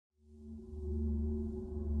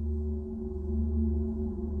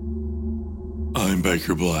I'm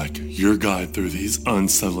Baker Black, your guide through these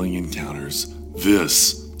unsettling encounters.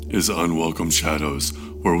 This is Unwelcome Shadows,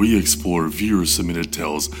 where we explore viewer-submitted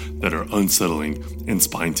tales that are unsettling and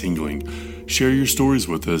spine-tingling. Share your stories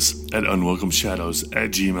with us at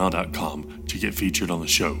unwelcomeshadows@gmail.com to get featured on the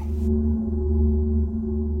show.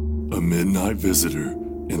 A Midnight Visitor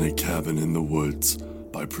in a Cabin in the Woods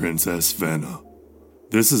by Princess Vanna.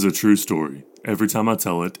 This is a true story. Every time I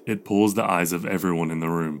tell it, it pulls the eyes of everyone in the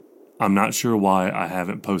room. I'm not sure why I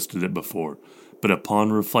haven't posted it before, but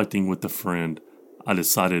upon reflecting with a friend, I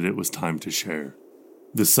decided it was time to share.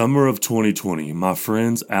 The summer of 2020, my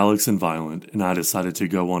friends Alex and Violent and I decided to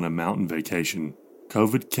go on a mountain vacation.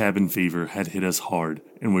 COVID cabin fever had hit us hard,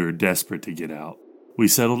 and we were desperate to get out. We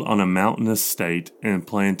settled on a mountainous state and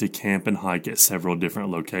planned to camp and hike at several different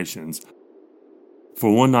locations.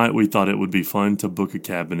 For one night, we thought it would be fun to book a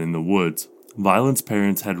cabin in the woods. Violent's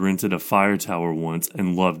parents had rented a fire tower once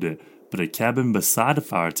and loved it, but a cabin beside a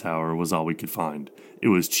fire tower was all we could find. It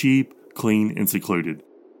was cheap, clean, and secluded.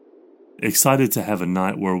 Excited to have a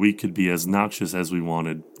night where we could be as noxious as we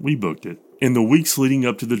wanted, we booked it. In the weeks leading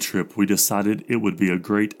up to the trip, we decided it would be a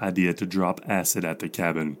great idea to drop acid at the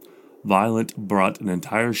cabin. Violent brought an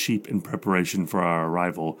entire sheep in preparation for our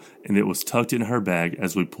arrival, and it was tucked in her bag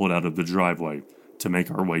as we pulled out of the driveway to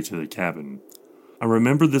make our way to the cabin. I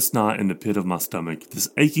remember this night in the pit of my stomach, this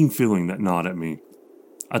aching feeling that gnawed at me.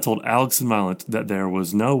 I told Alex and Violent that there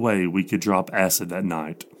was no way we could drop acid that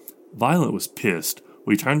night. Violent was pissed.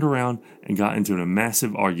 We turned around and got into a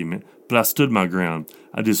massive argument, but I stood my ground.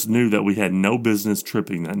 I just knew that we had no business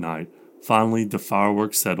tripping that night. Finally, the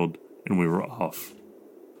fireworks settled, and we were off.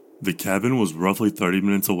 The cabin was roughly 30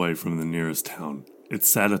 minutes away from the nearest town. It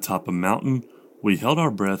sat atop a mountain. We held our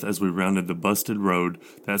breath as we rounded the busted road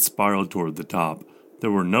that spiraled toward the top. There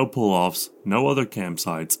were no pull-offs, no other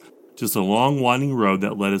campsites, just a long winding road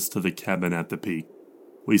that led us to the cabin at the peak.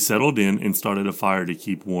 We settled in and started a fire to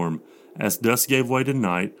keep warm. As dusk gave way to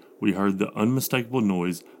night, we heard the unmistakable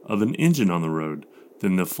noise of an engine on the road,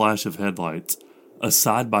 then the flash of headlights. A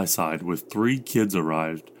side-by-side with 3 kids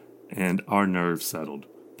arrived, and our nerves settled.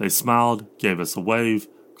 They smiled, gave us a wave,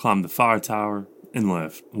 climbed the fire tower, and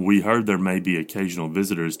left. We heard there may be occasional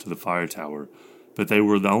visitors to the fire tower, but they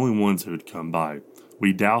were the only ones who had come by.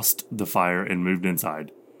 We doused the fire and moved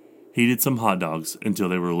inside. Heated some hot dogs until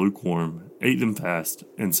they were lukewarm, ate them fast,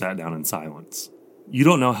 and sat down in silence. You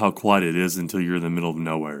don't know how quiet it is until you're in the middle of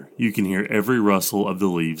nowhere. You can hear every rustle of the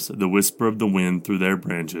leaves, the whisper of the wind through their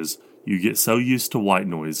branches. You get so used to white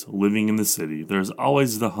noise, living in the city, there's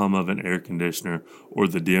always the hum of an air conditioner or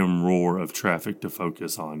the dim roar of traffic to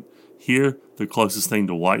focus on. Here, the closest thing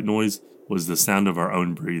to white noise was the sound of our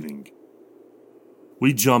own breathing.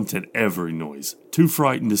 We jumped at every noise, too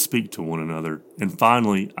frightened to speak to one another, and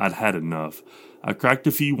finally, I'd had enough. I cracked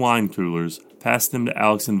a few wine coolers, passed them to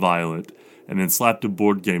Alex and Violet, and then slapped a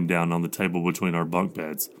board game down on the table between our bunk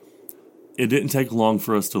beds. It didn't take long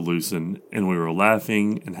for us to loosen, and we were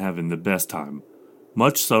laughing and having the best time.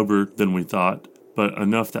 Much sober than we thought, but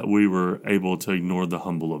enough that we were able to ignore the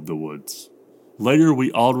humble of the woods. Later,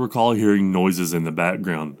 we all recall hearing noises in the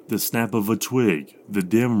background, the snap of a twig, the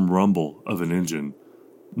dim rumble of an engine.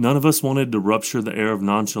 None of us wanted to rupture the air of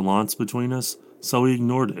nonchalance between us, so we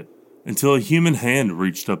ignored it, until a human hand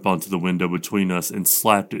reached up onto the window between us and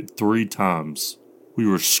slapped it 3 times. We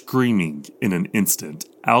were screaming in an instant.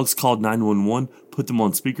 Alex called 911, put them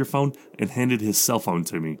on speakerphone, and handed his cell phone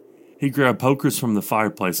to me. He grabbed pokers from the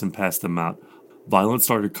fireplace and passed them out. Violet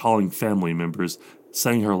started calling family members,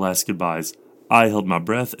 saying her last goodbyes. I held my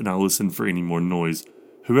breath and I listened for any more noise.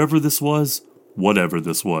 Whoever this was, whatever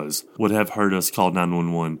this was, would have heard us call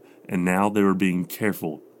 911, and now they were being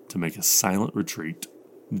careful to make a silent retreat.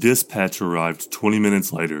 Dispatch arrived 20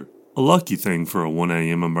 minutes later, a lucky thing for a 1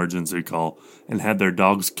 a.m. emergency call, and had their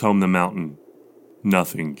dogs comb the mountain.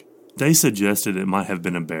 Nothing. They suggested it might have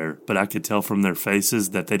been a bear, but I could tell from their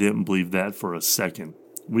faces that they didn't believe that for a second.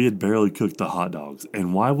 We had barely cooked the hot dogs,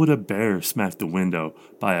 and why would a bear smack the window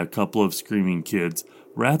by a couple of screaming kids,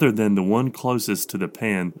 rather than the one closest to the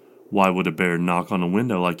pan? Why would a bear knock on a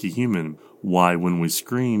window like a human? Why, when we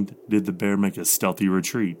screamed, did the bear make a stealthy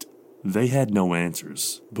retreat? They had no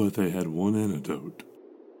answers, but they had one antidote.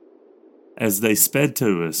 As they sped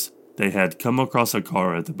to us, they had come across a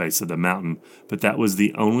car at the base of the mountain, but that was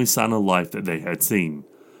the only sign of life that they had seen.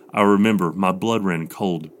 I remember my blood ran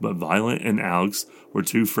cold, but Violet and Alex were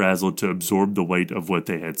too frazzled to absorb the weight of what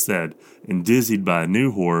they had said, and dizzied by a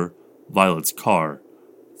new horror, Violet's car,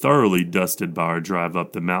 thoroughly dusted by our drive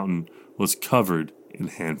up the mountain, was covered in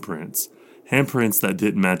handprints. Handprints that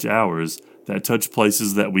didn't match ours, that touched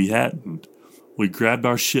places that we hadn't. We grabbed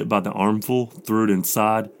our shit by the armful, threw it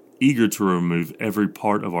inside, Eager to remove every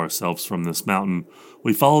part of ourselves from this mountain,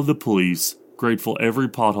 we followed the police, grateful every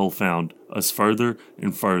pothole found us further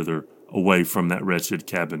and further away from that wretched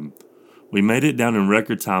cabin. We made it down in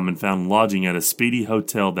record time and found lodging at a speedy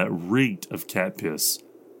hotel that reeked of cat piss.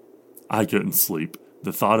 I couldn't sleep.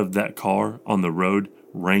 The thought of that car on the road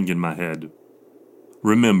rang in my head.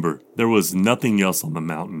 Remember, there was nothing else on the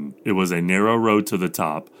mountain. It was a narrow road to the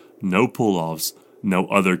top, no pull-offs, no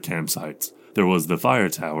other campsites. There was the fire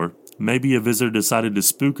tower. Maybe a visitor decided to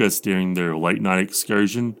spook us during their late-night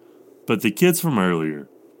excursion. But the kids from earlier,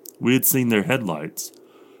 we had seen their headlights.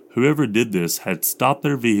 Whoever did this had stopped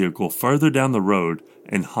their vehicle further down the road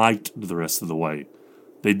and hiked the rest of the way.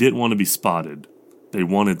 They didn't want to be spotted. They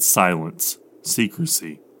wanted silence,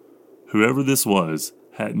 secrecy. Whoever this was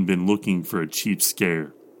hadn't been looking for a cheap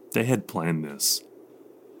scare. They had planned this.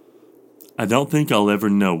 I don't think I'll ever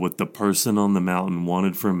know what the person on the mountain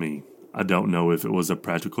wanted from me. I don't know if it was a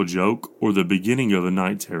practical joke or the beginning of a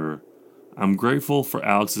night terror. I'm grateful for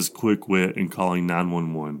Alex's quick wit in calling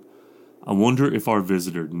 911. I wonder if our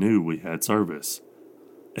visitor knew we had service.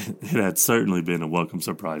 It had certainly been a welcome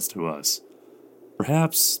surprise to us.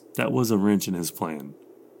 Perhaps that was a wrench in his plan,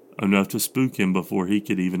 enough to spook him before he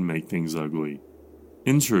could even make things ugly.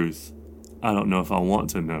 In truth, I don't know if I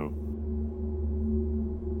want to know.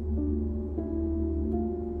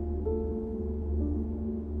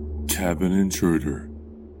 Cabin Intruder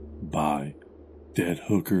by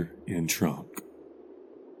deadhookerintrunkk.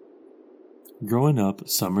 Growing up,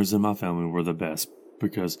 summers in my family were the best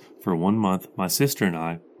because for 1 month my sister and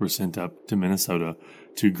I were sent up to Minnesota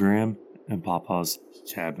to Graham and Papa's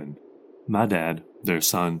cabin. My dad, their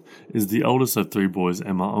son, is the oldest of 3 boys,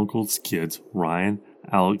 and my uncle's kids, Ryan,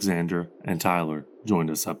 Alexandra, and Tyler, joined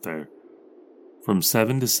us up there. From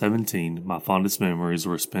 7 to 17, my fondest memories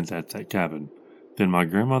were spent at that cabin. Then my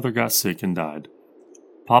grandmother got sick and died.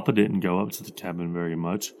 Papa didn't go up to the cabin very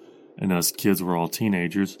much, and us kids were all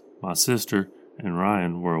teenagers. My sister and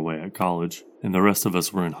Ryan were away at college, and the rest of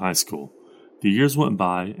us were in high school. The years went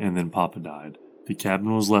by, and then Papa died. The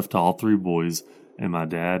cabin was left to all 3 boys, and my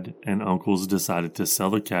dad and uncles decided to sell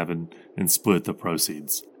the cabin and split the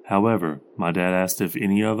proceeds. However, my dad asked if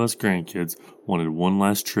any of us grandkids wanted one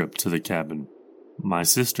last trip to the cabin. My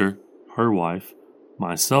sister, her wife,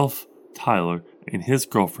 myself, Tyler, and his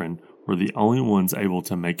girlfriend were the only ones able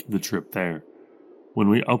to make the trip there. When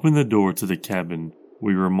we opened the door to the cabin,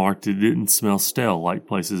 we remarked it didn't smell stale like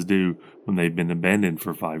places do when they've been abandoned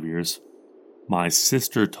for 5 years. My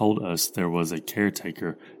sister told us there was a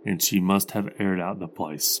caretaker and she must have aired out the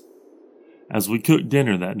place. As we cooked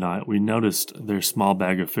dinner that night, we noticed their small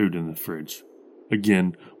bag of food in the fridge.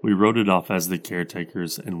 Again, we wrote it off as the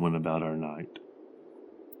caretakers and went about our night.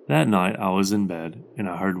 That night, I was in bed and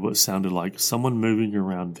I heard what sounded like someone moving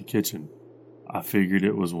around the kitchen. I figured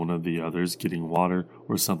it was one of the others getting water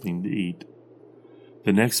or something to eat.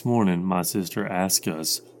 The next morning, my sister asked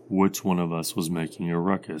us which one of us was making a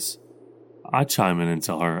ruckus. I chime in and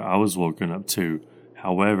tell her I was woken up too.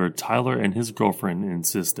 However, Tyler and his girlfriend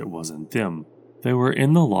insist it wasn't them. They were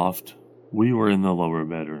in the loft, we were in the lower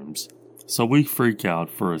bedrooms. So we freak out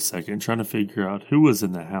for a second trying to figure out who was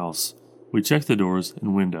in the house. We checked the doors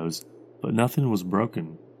and windows, but nothing was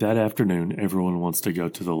broken. That afternoon, everyone wants to go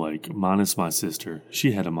to the lake, minus my sister.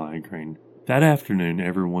 She had a migraine.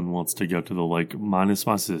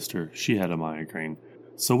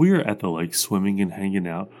 So we are at the lake swimming and hanging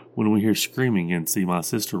out when we hear screaming and see my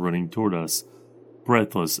sister running toward us.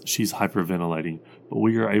 Breathless, she's hyperventilating, but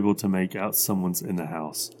we are able to make out someone's in the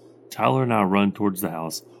house. Tyler and I run towards the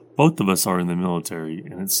house. Both of us are in the military,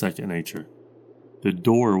 and it's second nature. The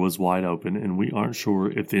door was wide open, and we aren't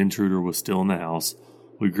sure if the intruder was still in the house.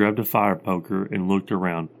 We grabbed a fire poker and looked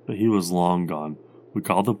around, but he was long gone. We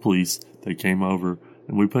called the police, they came over,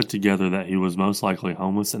 and we put together that he was most likely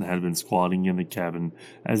homeless and had been squatting in the cabin,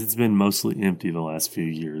 as it's been mostly empty the last few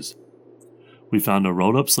years. We found a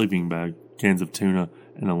rolled-up sleeping bag, cans of tuna,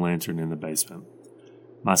 and a lantern in the basement.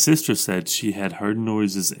 My sister said she had heard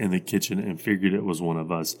noises in the kitchen and figured it was one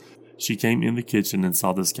of us. She came in the kitchen and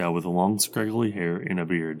saw this guy with long scraggly hair and a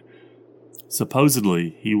beard.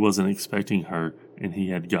 Supposedly, he wasn't expecting her and he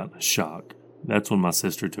had gotten a shock. That's when my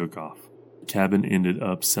sister took off. The cabin ended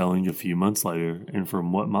up selling a few months later, and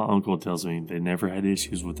from what my uncle tells me, they never had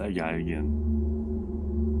issues with that guy again.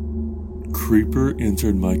 Creeper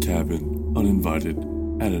entered my cabin, uninvited,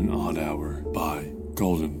 at an odd hour, by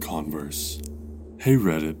Golden Converse. Hey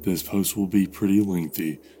Reddit, this post will be pretty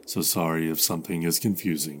lengthy, so sorry if something is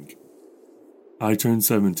confusing. I turned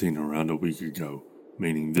 17 around a week ago,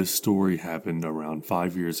 meaning this story happened around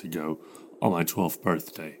 5 years ago on my 12th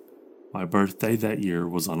birthday. My birthday that year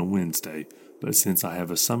was on a Wednesday, but since I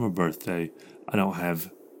have a summer birthday, I don't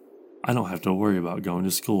have to worry about going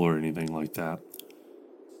to school or anything like that.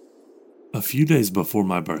 A few days before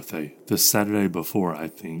my birthday, the Saturday before I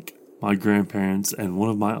think, my grandparents and one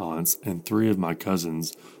of my aunts and 3 of my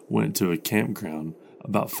cousins went to a campground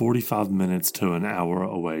about 45 minutes to an hour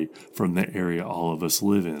away from the area all of us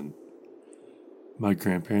live in. My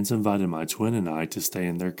grandparents invited my twin and I to stay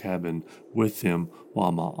in their cabin with them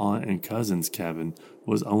while my aunt and cousin's cabin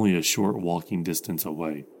was only a short walking distance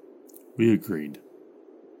away. We agreed.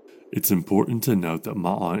 It's important to note that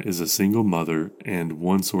my aunt is a single mother and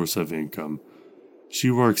one source of income. She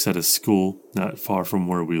works at a school not far from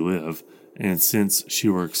where we live, and since she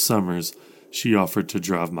works summers, she offered to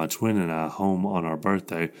drive my twin and I home on our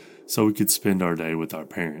birthday so we could spend our day with our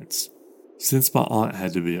parents. Since my aunt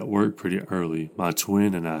had to be at work pretty early, my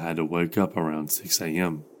twin and I had to wake up around 6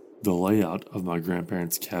 a.m. The layout of my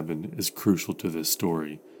grandparents' cabin is crucial to this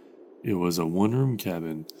story. It was a one-room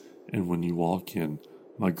cabin, and when you walk in,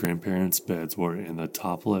 my grandparents' beds were in the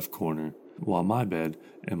top left corner, while my bed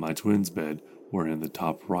and my twin's bed were in the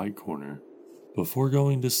top right corner. Before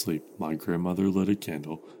going to sleep, my grandmother lit a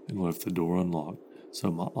candle and left the door unlocked so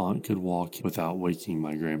my aunt could walk without waking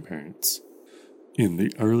my grandparents. In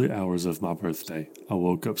the early hours of my birthday, I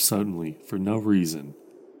woke up suddenly for no reason.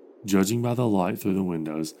 Judging by the light through the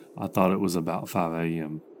windows, I thought it was about 5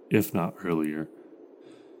 a.m., if not earlier.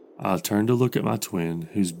 I turned to look at my twin,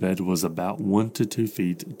 whose bed was about 1 to 2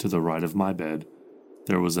 feet to the right of my bed.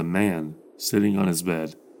 There was a man sitting on his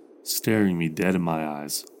bed, staring me dead in my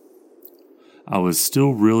eyes. I was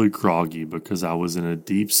still really groggy because I was in a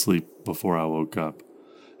deep sleep before I woke up.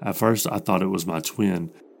 At first I thought it was my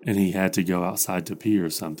twin and he had to go outside to pee or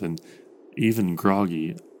something. Even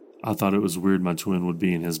groggy, I thought it was weird my twin would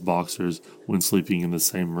be in his boxers when sleeping in the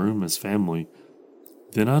same room as family.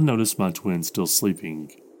 Then I noticed my twin still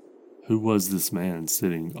sleeping. Who was this man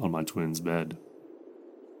sitting on my twin's bed?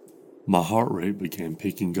 My heart rate began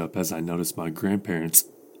picking up as I noticed my grandparents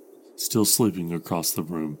still sleeping across the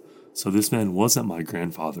room, so this man wasn't my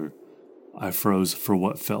grandfather. I froze for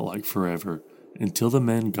what felt like forever until the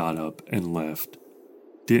man got up and left.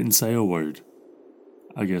 Didn't say a word.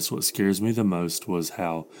 I guess what scares me the most was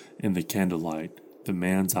how, in the candlelight, the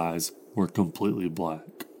man's eyes were completely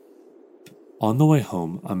black. On the way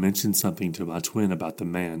home, I mentioned something to my twin about the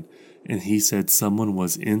man, and he said someone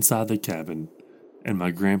was inside the cabin, and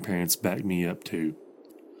my grandparents backed me up too.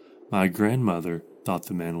 My grandmother thought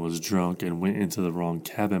the man was drunk and went into the wrong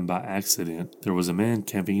cabin by accident. There was a man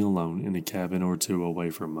camping alone in a cabin or 2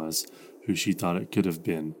 away from us, who she thought it could have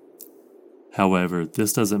been. However,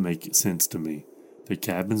 this doesn't make sense to me. The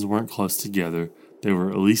cabins weren't close together, they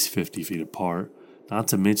were at least 50 feet apart, not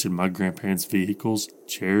to mention my grandparents' vehicles,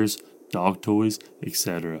 chairs, dog toys,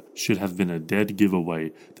 etc. should have been a dead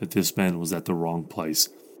giveaway that this man was at the wrong place.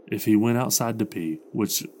 If he went outside to pee,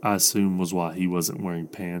 which I assume was why he wasn't wearing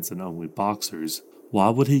pants and only boxers, why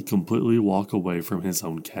would he completely walk away from his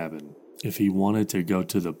own cabin? If he wanted to go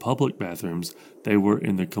to the public bathrooms, they were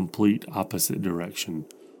in the complete opposite direction.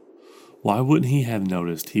 Why wouldn't he have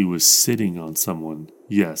noticed he was sitting on someone?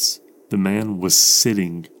 Yes, the man was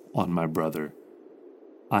sitting on my brother.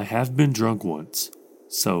 I have been drunk once,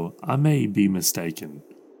 so I may be mistaken,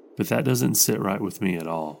 but that doesn't sit right with me at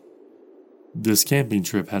all. This camping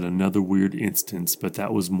trip had another weird instance, but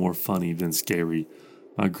that was more funny than scary.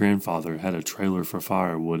 My grandfather had a trailer for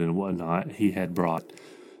firewood and whatnot he had brought.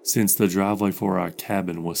 Since the driveway for our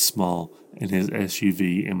cabin was small and his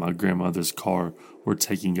SUV and my grandmother's car were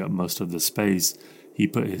taking up most of the space, he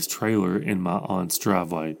put his trailer in my aunt's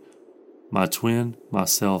driveway. My twin,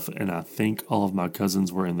 myself, and I think all of my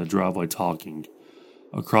cousins were in the driveway talking.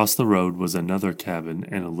 Across the road was another cabin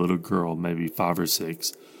and a little girl, maybe 5 or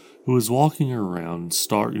 6, who was walking around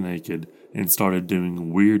stark naked and started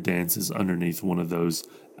doing weird dances underneath one of those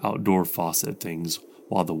outdoor faucet things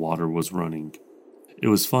while the water was running. It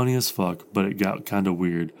was funny as fuck, but it got kinda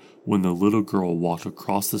weird when the little girl walked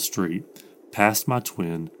across the street, past my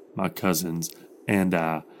twin, my cousins, and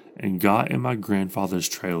I, and got in my grandfather's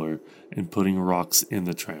trailer and putting rocks in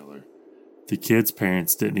the trailer. The kid's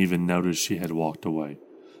parents didn't even notice she had walked away.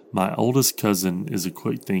 My oldest cousin is a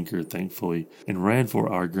quick thinker, thankfully, and ran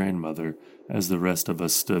for our grandmother as the rest of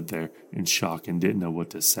us stood there in shock and didn't know what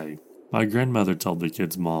to say. My grandmother told the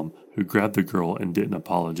kid's mom, who grabbed the girl and didn't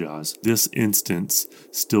apologize. This instance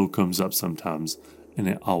still comes up sometimes, and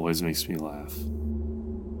it always makes me laugh.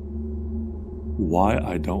 Why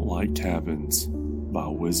I Don't Like Cabins by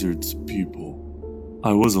WizardsPupil.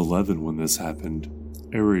 I was 11 when this happened.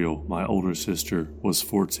 Ariel, my older sister, was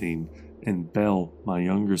 14, and Belle, my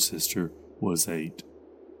younger sister, was 8.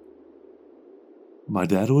 My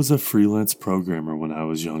dad was a freelance programmer when I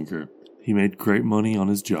was younger. He made great money on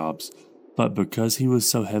his jobs, but because he was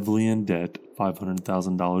so heavily in debt,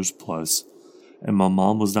 $500,000 plus, and my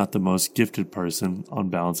mom was not the most gifted person on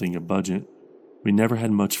balancing a budget, we never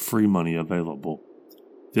had much free money available.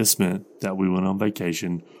 This meant that we went on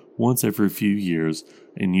vacation once every few years,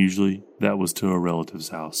 and usually that was to a relative's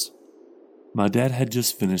house. My dad had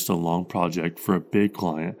just finished a long project for a big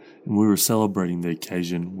client, and we were celebrating the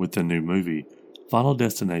occasion with a new movie, Final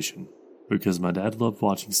Destination, because my dad loved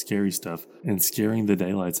watching scary stuff and scaring the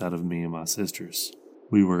daylights out of me and my sisters.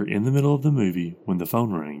 We were in the middle of the movie when the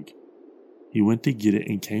phone rang. He went to get it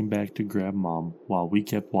and came back to grab Mom while we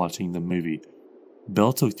kept watching the movie.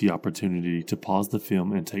 Belle took the opportunity to pause the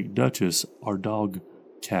film and take Duchess, our dog,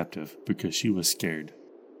 captive because she was scared.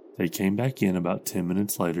 They came back in about 10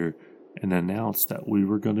 minutes later and announced that we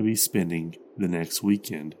were going to be spending the next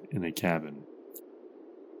weekend in a cabin.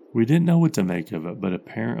 We didn't know what to make of it, but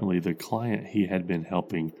apparently the client he had been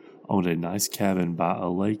helping owned a nice cabin by a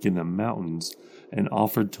lake in the mountains and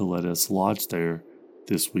offered to let us lodge there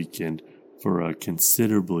this weekend for a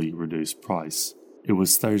considerably reduced price. It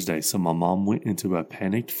was Thursday, so my mom went into a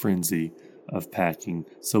panicked frenzy of packing,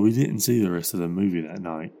 so we didn't see the rest of the movie that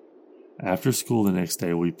night. After school the next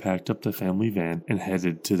day, we packed up the family van and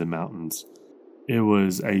headed to the mountains. It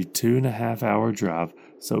was a 2.5-hour drive,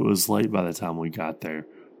 so it was late by the time we got there.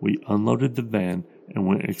 We unloaded the van and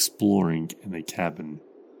went exploring in the cabin.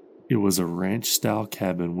 It was a ranch-style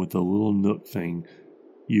cabin with a little nook thing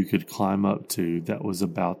you could climb up to that was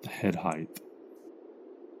about the head height.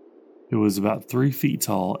 It was about 3 feet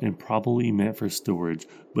tall and probably meant for storage,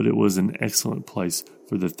 but it was an excellent place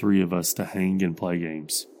for the 3 of us to hang and play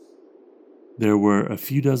games. There were a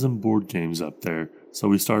few dozen board games up there, so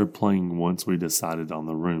we started playing once we decided on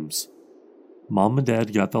the rooms. Mom and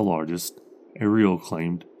Dad got the largest. Ariel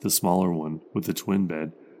claimed the smaller one with a twin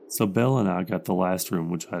bed, so Belle and I got the last room,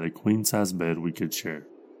 which had a queen-size bed we could share.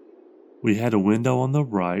 We had a window on the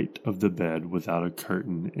right of the bed without a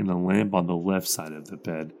curtain and a lamp on the left side of the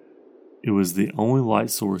bed. It was the only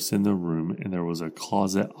light source in the room, and there was a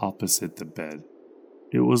closet opposite the bed.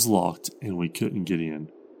 It was locked and we couldn't get in.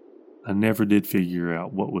 I never did figure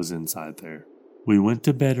out what was inside there. We went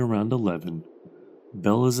to bed around 11.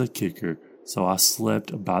 Belle is a kicker, so I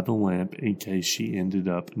slept by the lamp in case she ended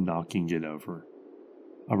up knocking it over.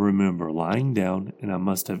 I remember lying down and I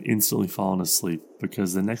must have instantly fallen asleep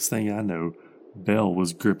because the next thing I know, Belle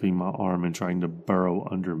was gripping my arm and trying to burrow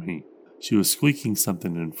under me. She was squeaking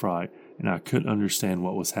something in fright and I couldn't understand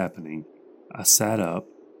what was happening. I sat up,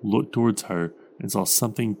 looked towards her, and saw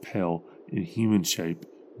something pale in human shape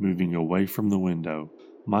moving away from the window.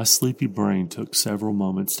 My sleepy brain took several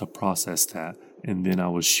moments to process that, and then I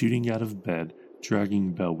was shooting out of bed,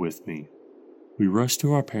 dragging Belle with me. We rushed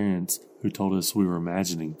to our parents, who told us we were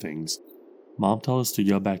imagining things. Mom told us to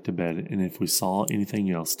go back to bed, and if we saw anything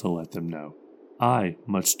else to let them know. I,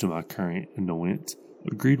 much to my current annoyance,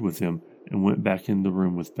 agreed with him and went back in the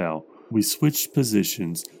room with Belle. We switched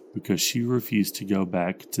positions because she refused to go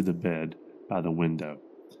back to the bed by the window.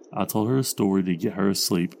 I told her a story to get her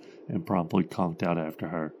asleep and promptly conked out after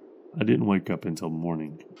her. I didn't wake up until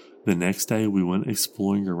morning. The next day we went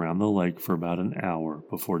exploring around the lake for about an hour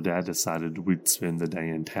before Dad decided we'd spend the day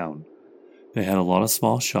in town. They had a lot of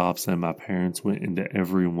small shops and my parents went into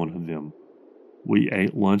every one of them. We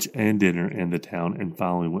ate lunch and dinner in the town and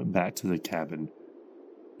finally went back to the cabin.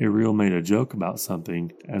 Ariel made a joke about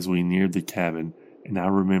something as we neared the cabin, and I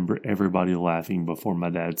remember everybody laughing before my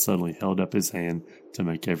dad suddenly held up his hand to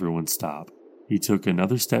make everyone stop. He took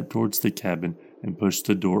another step towards the cabin and pushed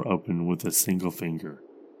the door open with a single finger.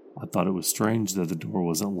 I thought it was strange that the door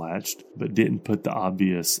wasn't latched, but didn't put the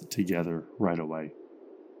obvious together right away.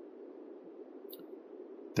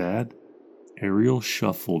 Dad? Ariel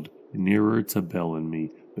shuffled nearer to Belle and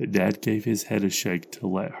me, but Dad gave his head a shake to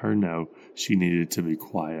let her know she needed to be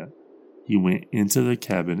quiet. He went into the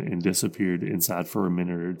cabin and disappeared inside for a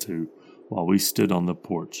minute or two while we stood on the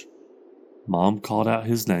porch. Mom called out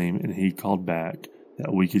his name and he called back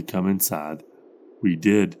that we could come inside. We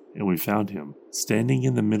did, and we found him, standing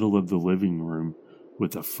in the middle of the living room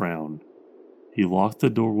with a frown. He locked the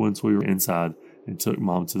door once we were inside and took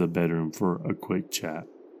Mom to the bedroom for a quick chat.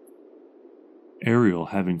 Ariel,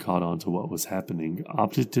 having caught on to what was happening,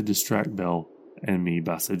 opted to distract Belle and me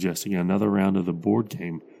by suggesting another round of the board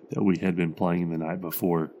game that we had been playing the night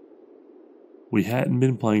before. We hadn't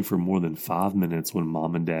been playing for more than 5 minutes when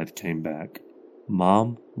Mom and Dad came back.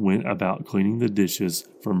 Mom went about cleaning the dishes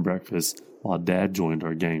from breakfast while Dad joined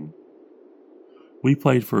our game. We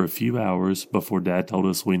played for a few hours before Dad told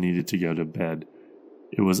us we needed to go to bed.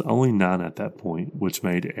 It was only 9 at that point, which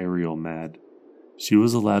made Ariel mad. She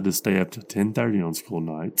was allowed to stay up to 10:30 on school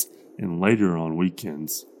nights and later on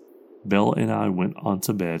weekends. Belle and I went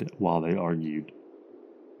onto bed while they argued.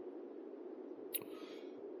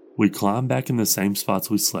 We climbed back in the same spots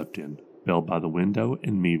we slept in, Belle by the window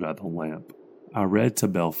and me by the lamp. I read to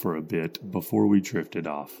Belle for a bit before we drifted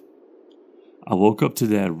off. I woke up to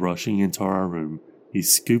Dad rushing into our room. He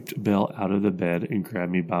scooped Belle out of the bed and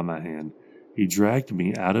grabbed me by my hand. He dragged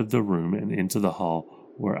me out of the room and into the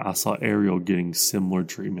hall, where I saw Ariel getting similar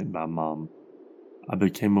treatment by Mom. I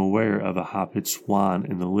became aware of a high-pitched whine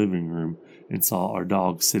in the living room and saw our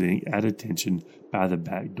dog sitting at attention by the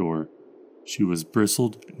back door. She was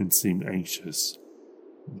bristled and seemed anxious.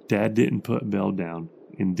 Dad didn't put Belle down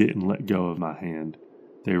and didn't let go of my hand.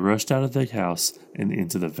 They rushed out of the house and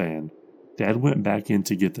into the van. Dad went back in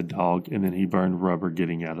to get the dog, and then he burned rubber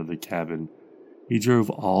getting out of the cabin. He drove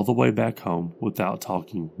all the way back home without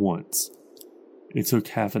talking once. It took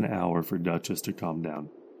half an hour for Duchess to calm down.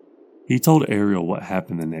 He told Ariel what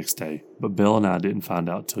happened the next day, but Belle and I didn't find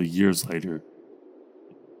out till years later.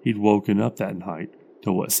 He'd woken up that night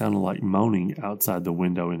to what sounded like moaning outside the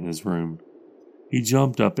window in his room. He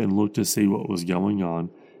jumped up and looked to see what was going on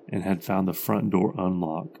and had found the front door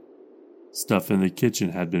unlocked. Stuff in the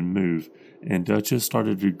kitchen had been moved, and Duchess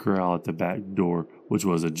started to growl at the back door, which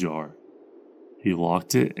was ajar. He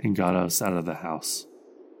locked it and got us out of the house.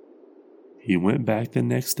 He went back the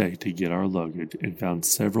next day to get our luggage and found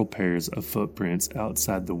several pairs of footprints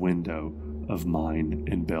outside the window of mine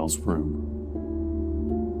and Belle's room.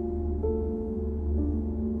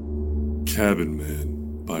 Cabin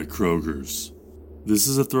Man by Krogerz. This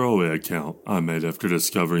is a throwaway account I made after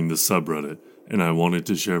discovering the subreddit, and I wanted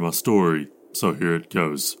to share my story, so here it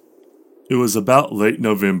goes. It was about late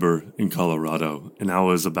November in Colorado, and I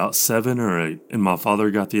was about 7 or 8, and my father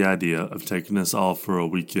got the idea of taking us all for a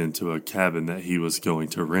weekend to a cabin that he was going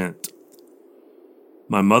to rent.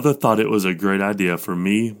 My mother thought it was a great idea for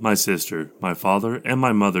me, my sister, my father, and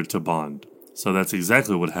my mother to bond, so that's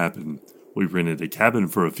exactly what happened. We rented a cabin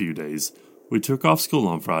for a few days. We took off school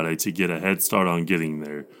on Friday to get a head start on getting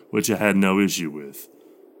there, which I had no issue with.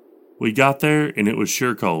 We got there, and it was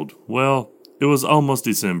sure cold. Well, it was almost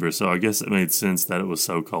December, so I guess it made sense that it was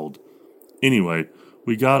so cold. Anyway,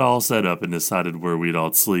 we got all set up and decided where we'd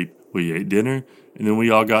all sleep. We ate dinner, and then we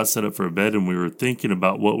all got set up for bed, and we were thinking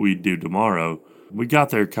about what we'd do tomorrow. We got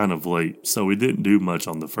there kind of late, so we didn't do much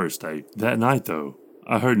on the first day. That night, though,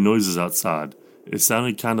 I heard noises outside. It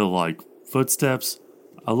sounded kind of like footsteps.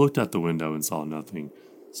 I looked out the window and saw nothing,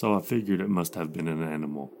 so I figured it must have been an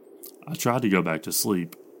animal. I tried to go back to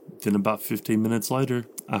sleep. Then about 15 minutes later,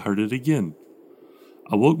 I heard it again.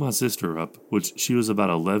 I woke my sister up, which she was about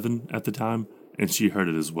 11 at the time, and she heard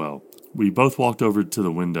it as well. We both walked over to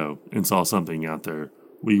the window and saw something out there.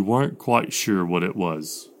 We weren't quite sure what it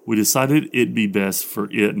was. We decided it'd be best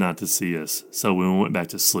for it not to see us, so we went back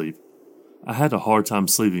to sleep. I had a hard time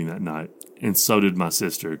sleeping that night, and so did my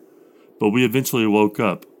sister. But we eventually woke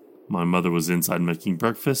up. My mother was inside making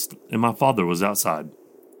breakfast, and my father was outside.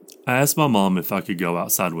 I asked my mom if I could go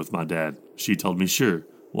outside with my dad. She told me sure,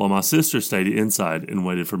 while my sister stayed inside and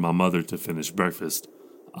waited for my mother to finish breakfast.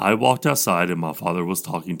 I walked outside and my father was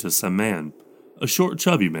talking to some man, a short,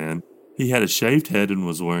 chubby man. He had a shaved head and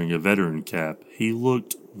was wearing a veteran cap. He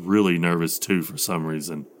looked really nervous too for some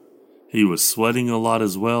reason. He was sweating a lot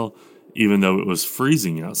as well, even though it was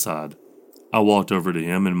freezing outside. I walked over to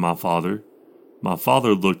him and my father. My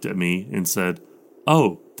father looked at me and said,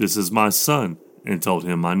 "Oh, this is my son," and told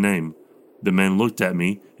him my name. The man looked at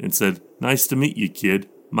me and said, "Nice to meet you, kid.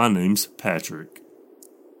 My name's Patrick."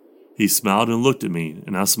 He smiled and looked at me,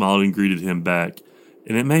 and I smiled and greeted him back.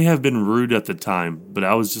 And it may have been rude at the time, but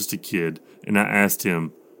I was just a kid, and I asked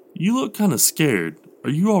him, "You look kind of scared. Are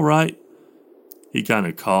you all right?" He kind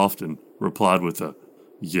of coughed and replied with a,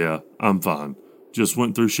 "Yeah, I'm fine. Just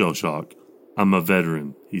went through shell shock. I'm a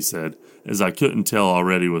veteran," he said, as I couldn't tell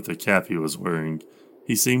already with the cap he was wearing.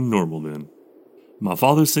 He seemed normal then. My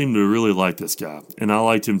father seemed to really like this guy, and I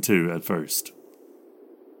liked him too at first.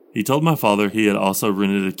 He told my father he had also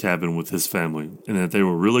rented a cabin with his family, and that they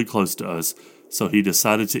were really close to us, so he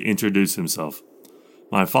decided to introduce himself.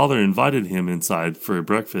 My father invited him inside for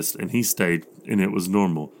breakfast, and he stayed, and it was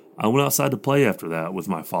normal. I went outside to play after that with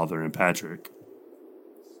my father and Patrick.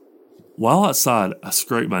 While outside, I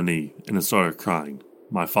scraped my knee, and I started crying.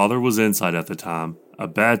 My father was inside at the time, a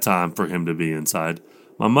bad time for him to be inside.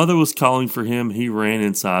 My mother was calling for him. He ran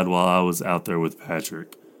inside while I was out there with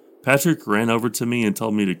Patrick. Patrick ran over to me and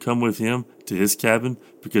told me to come with him to his cabin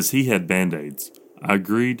because he had Band-Aids. I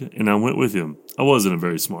agreed, and I went with him. I wasn't a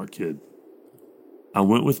very smart kid. I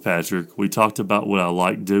went with Patrick. We talked about what I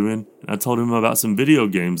liked doing, and I told him about some video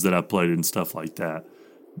games that I played and stuff like that.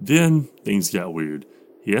 Then things got weird.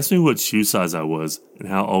 He asked me what shoe size I was and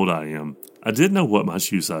how old I am. I didn't know what my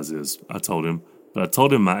shoe size is, I told him, but I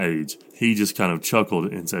told him my age. He just kind of chuckled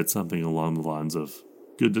and said something along the lines of,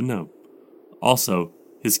 "Good to know." Also,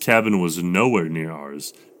 his cabin was nowhere near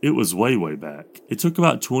ours. It was way, way back. It took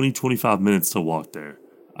about 20-25 minutes to walk there.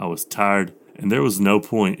 I was tired, and there was no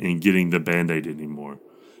point in getting the Band-Aid anymore.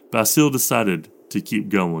 But I still decided to keep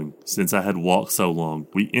going since I had walked so long.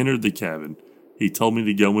 We entered the cabin. He told me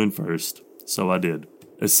to go in first, so I did.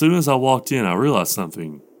 As soon as I walked in, I realized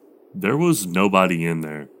something. There was nobody in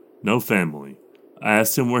there. No family. I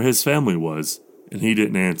asked him where his family was, and he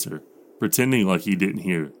didn't answer, pretending like he didn't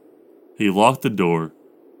hear. He locked the door.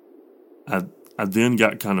 I then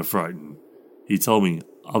got kind of frightened. He told me,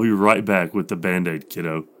 "I'll be right back with the Band-Aid,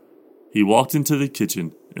 kiddo." He walked into the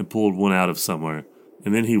kitchen and pulled one out of somewhere,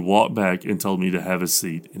 and then he walked back and told me to have a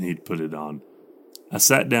seat and he'd put it on. I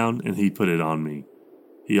sat down and he put it on me.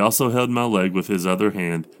 He also held my leg with his other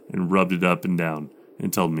hand and rubbed it up and down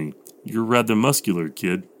and told me, "You're rather muscular,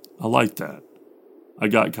 kid. I like that." I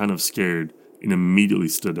got kind of scared and immediately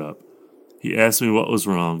stood up. He asked me what was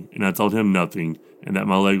wrong, and I told him nothing and that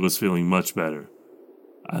my leg was feeling much better.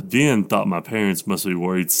 I then thought my parents must be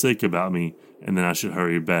worried sick about me and then I should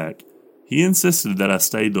hurry back. He insisted that I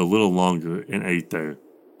stayed a little longer and ate there.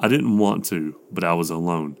 I didn't want to, but I was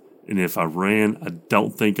alone, and if I ran, I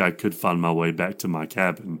don't think I could find my way back to my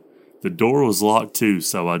cabin. The door was locked too,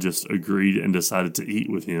 so I just agreed and decided to eat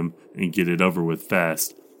with him and get it over with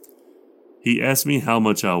fast. He asked me how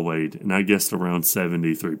much I weighed, and I guessed around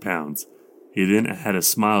 73 pounds. He then had a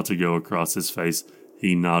smile to go across his face.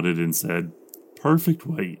 He nodded and said, "Perfect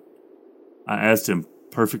weight." I asked him,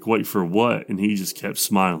 "Perfect weight for what?" and he just kept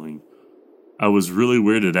smiling. I was really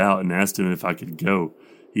weirded out and asked him if I could go.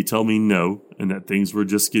 He told me no, and that things were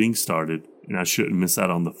just getting started, and I shouldn't miss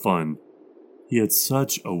out on the fun. He had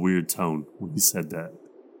such a weird tone when he said that.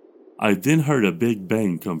 I then heard a big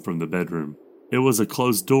bang come from the bedroom. It was a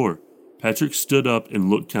closed door. Patrick stood up and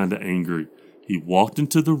looked kinda angry. He walked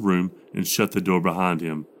into the room and shut the door behind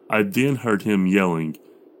him. I then heard him yelling,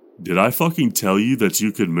 "Did I fucking tell you that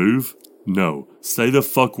you could move? No, stay the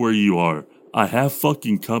fuck where you are. I have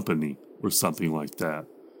fucking company," or something like that.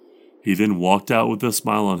 He then walked out with a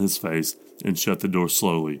smile on his face and shut the door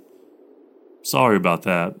slowly. "Sorry about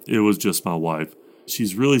that. It was just my wife.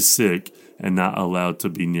 She's really sick and not allowed to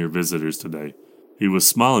be near visitors today." He was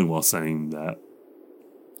smiling while saying that.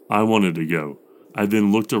 I wanted to go. I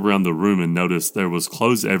then looked around the room and noticed there was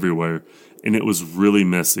clothes everywhere, and it was really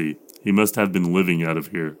messy. He must have been living out of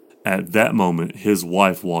here. At that moment, his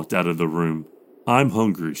wife walked out of the room. "I'm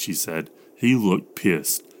hungry," she said. He looked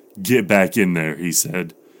pissed. "Get back in there," he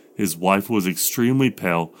said. His wife was extremely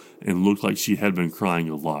pale and looked like she had been crying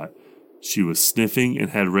a lot. She was sniffing and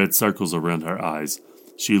had red circles around her eyes.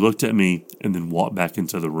 She looked at me and then walked back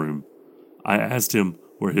into the room. I asked him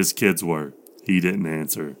where his kids were. He didn't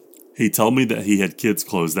answer. He told me that he had kids'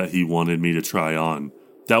 clothes that he wanted me to try on.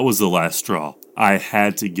 That was the last straw. I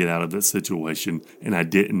had to get out of that situation, and I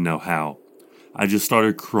didn't know how. I just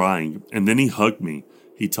started crying, and then he hugged me.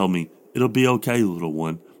 He told me, "It'll be okay, little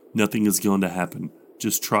one. Nothing is going to happen.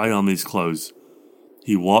 Just try on these clothes."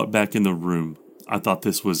 He walked back in the room. I thought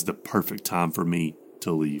this was the perfect time for me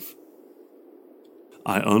to leave.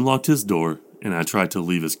 I unlocked his door, and I tried to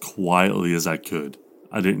leave as quietly as I could.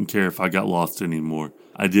 I didn't care if I got lost anymore.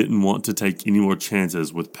 I didn't want to take any more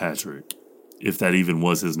chances with Patrick, if that even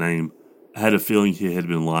was his name. I had a feeling he had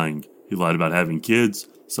been lying. He lied about having kids,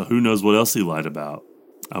 so who knows what else he lied about.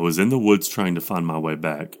 I was in the woods trying to find my way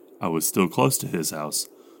back. I was still close to his house,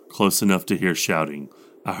 close enough to hear shouting.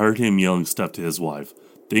 I heard him yelling stuff to his wife,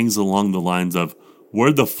 things along the lines of,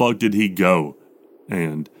 "Where the fuck did he go?"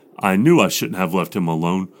 And, "I knew I shouldn't have left him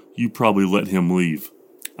alone. You probably let him leave."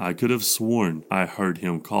 I could have sworn I heard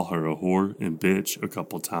him call her a whore and bitch a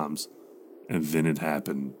couple times. And then it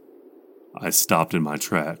happened. I stopped in my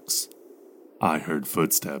tracks. I heard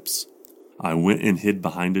footsteps. I went and hid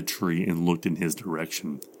behind a tree and looked in his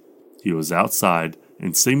direction. He was outside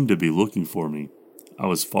and seemed to be looking for me. I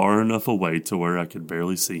was far enough away to where I could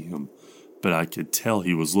barely see him, but I could tell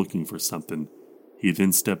he was looking for something. He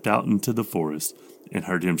then stepped out into the forest and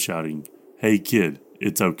heard him shouting, "Hey kid,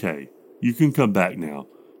 it's okay. You can come back now.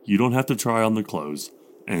 You don't have to try on the clothes.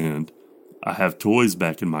 And I have toys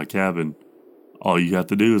back in my cabin. All you have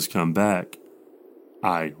to do is come back."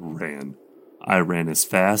 I ran. I ran as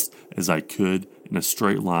fast as I could in a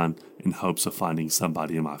straight line in hopes of finding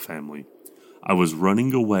somebody in my family. I was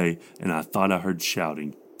running away and I thought I heard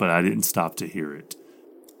shouting, but I didn't stop to hear it.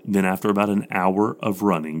 Then after about an hour of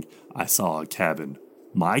running, I saw a cabin.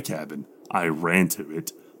 My cabin. I ran to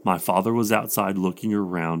it. My father was outside looking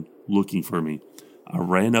around, looking for me. I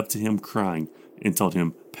ran up to him crying and told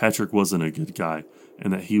him Patrick wasn't a good guy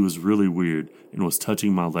and that he was really weird and was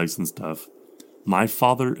touching my legs and stuff. My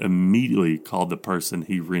father immediately called the person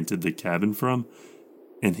he rented the cabin from,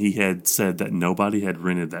 and he had said that nobody had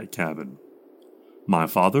rented that cabin. My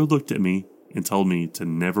father looked at me and told me to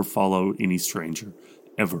never follow any stranger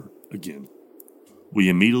ever again. We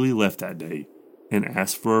immediately left that day and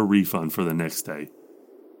asked for a refund for the next day.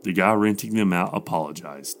 The guy renting them out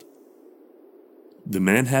apologized. The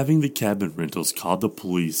man having the cabin rentals called the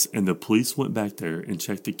police, and the police went back there and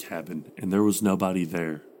checked the cabin, and there was nobody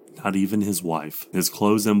there, not even his wife. His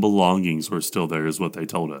clothes and belongings were still there is what they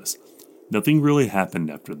told us. Nothing really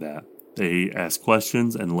happened after that. They asked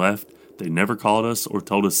questions and left. They never called us or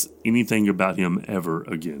told us anything about him ever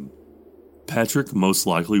again. Patrick most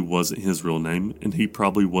likely wasn't his real name, and he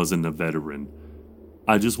probably wasn't a veteran.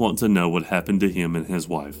 I just want to know what happened to him and his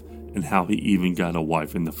wife, and how he even got a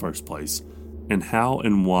wife in the first place, and how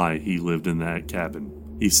and why he lived in that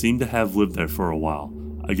cabin. He seemed to have lived there for a while.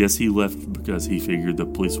 I guess he left because he figured the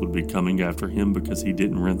police would be coming after him because he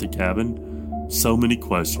didn't rent the cabin. So many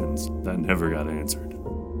questions that never got answered.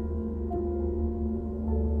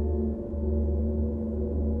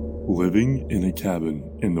 Living in a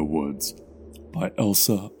Cabin in the Woods by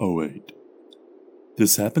Elsa 08.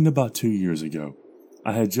 This happened about 2 years ago.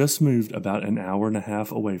 I had just moved about an hour and a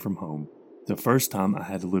half away from home. The first time I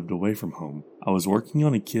had lived away from home, I was working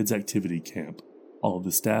on a kids' activity camp. All of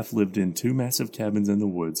the staff lived in 2 massive cabins in the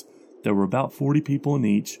woods. There were about 40 people in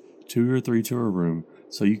each, 2 or 3 to a room,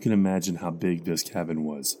 so you can imagine how big this cabin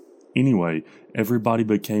was. Anyway, everybody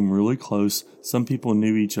became really close. Some people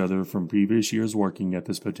knew each other from previous years working at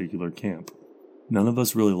this particular camp. None of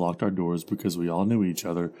us really locked our doors because we all knew each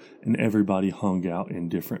other, and everybody hung out in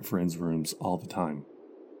different friends' rooms all the time.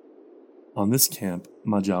 On this camp,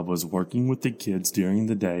 my job was working with the kids during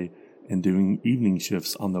the day and doing evening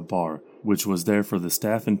shifts on the bar, which was there for the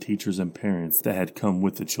staff and teachers and parents that had come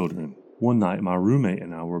with the children. One night, my roommate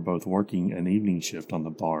and I were both working an evening shift on the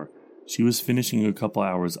bar. She was finishing a couple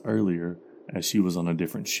hours earlier as she was on a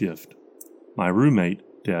different shift. My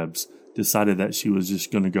roommate, Debs, decided that she was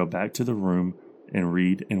just going to go back to the room and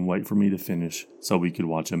read and wait for me to finish so we could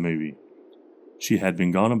watch a movie. She had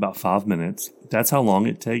been gone about 5 minutes. That's how long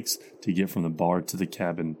it takes to get from the bar to the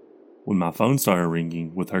cabin, when my phone started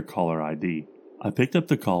ringing with her caller ID. I picked up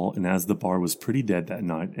the call, and as the bar was pretty dead that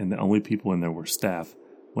night and the only people in there were staff,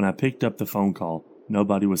 when I picked up the phone call,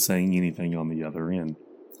 nobody was saying anything on the other end.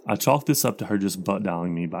 I chalked this up to her just butt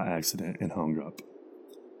dialing me by accident and hung up.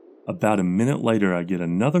 About a minute later, I get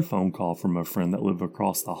another phone call from a friend that lived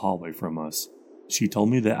across the hallway from us. She told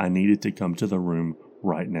me that I needed to come to the room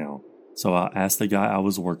right now, so I asked the guy I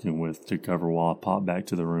was working with to cover while I popped back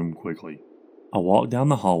to the room quickly. I walked down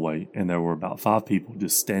the hallway, and there were about 5 people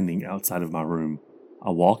just standing outside of my room. I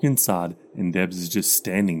walk inside, and Debs is just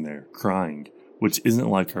standing there, crying, which isn't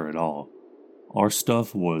like her at all. Our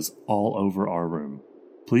stuff was all over our room.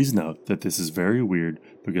 Please note that this is very weird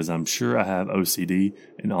because I'm sure I have OCD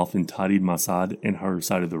and often tidied my side and her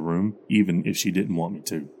side of the room, even if she didn't want me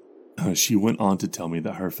to. She went on to tell me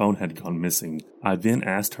that her phone had gone missing. I then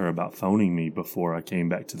asked her about phoning me before I came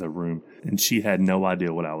back to the room, and she had no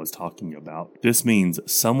idea what I was talking about. This means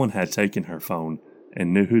someone had taken her phone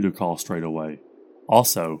and knew who to call straight away.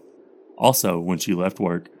 Also, when she left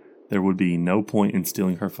work, there would be no point in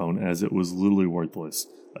stealing her phone as it was literally worthless,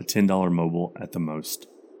 a $10 mobile at the most.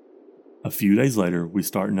 A few days later, we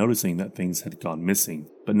start noticing that things had gone missing,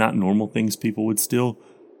 but not normal things people would steal.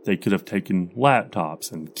 They could have taken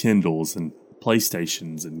laptops and Kindles and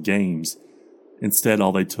PlayStations and games. Instead,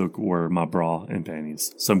 all they took were my bra and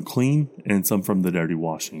panties, some clean and some from the dirty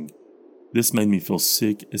washing. This made me feel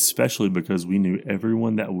sick, especially because we knew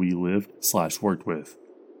everyone that we lived/worked with.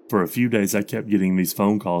 For a few days, I kept getting these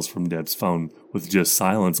phone calls from Deb's phone with just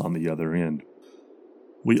silence on the other end.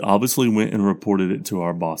 We obviously went and reported it to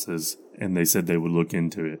our bosses, and they said they would look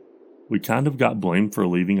into it. We kind of got blamed for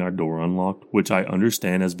leaving our door unlocked, which I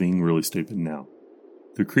understand as being really stupid now.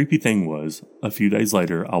 The creepy thing was, a few days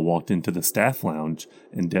later, I walked into the staff lounge,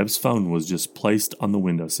 and Deb's phone was just placed on the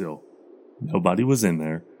windowsill. Nobody was in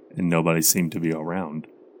there, and nobody seemed to be around.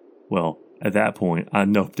 Well, at that point, I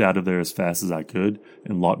noped out of there as fast as I could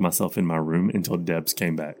and locked myself in my room until Debs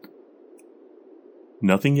came back.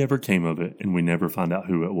 Nothing ever came of it, and we never found out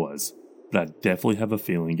who it was. But I definitely have a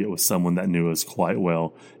feeling it was someone that knew us quite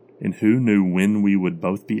well, and who knew when we would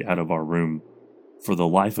both be out of our room. For the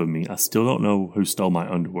life of me, I still don't know who stole my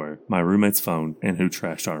underwear, my roommate's phone, and who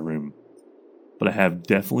trashed our room. but I have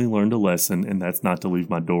definitely learned a lesson, and that's not to leave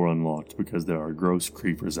my door unlocked because there are gross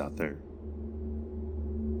creepers out there.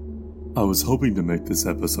 I was hoping to make this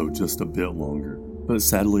episode just a bit longer, but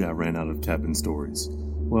sadly I ran out of cabin stories.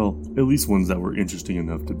 Well, at least ones that were interesting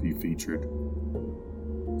enough to be featured.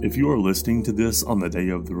 If you are listening to this on the day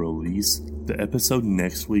of the release, the episode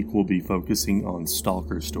next week will be focusing on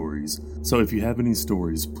stalker stories. So if you have any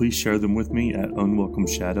stories, please share them with me at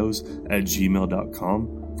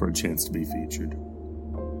unwelcomeshadows@gmail.com for a chance to be featured.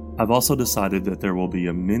 I've also decided that there will be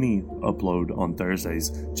a mini upload on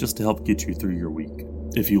Thursdays just to help get you through your week.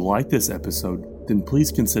 If you like this episode, then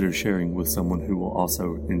please consider sharing with someone who will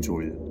also enjoy it.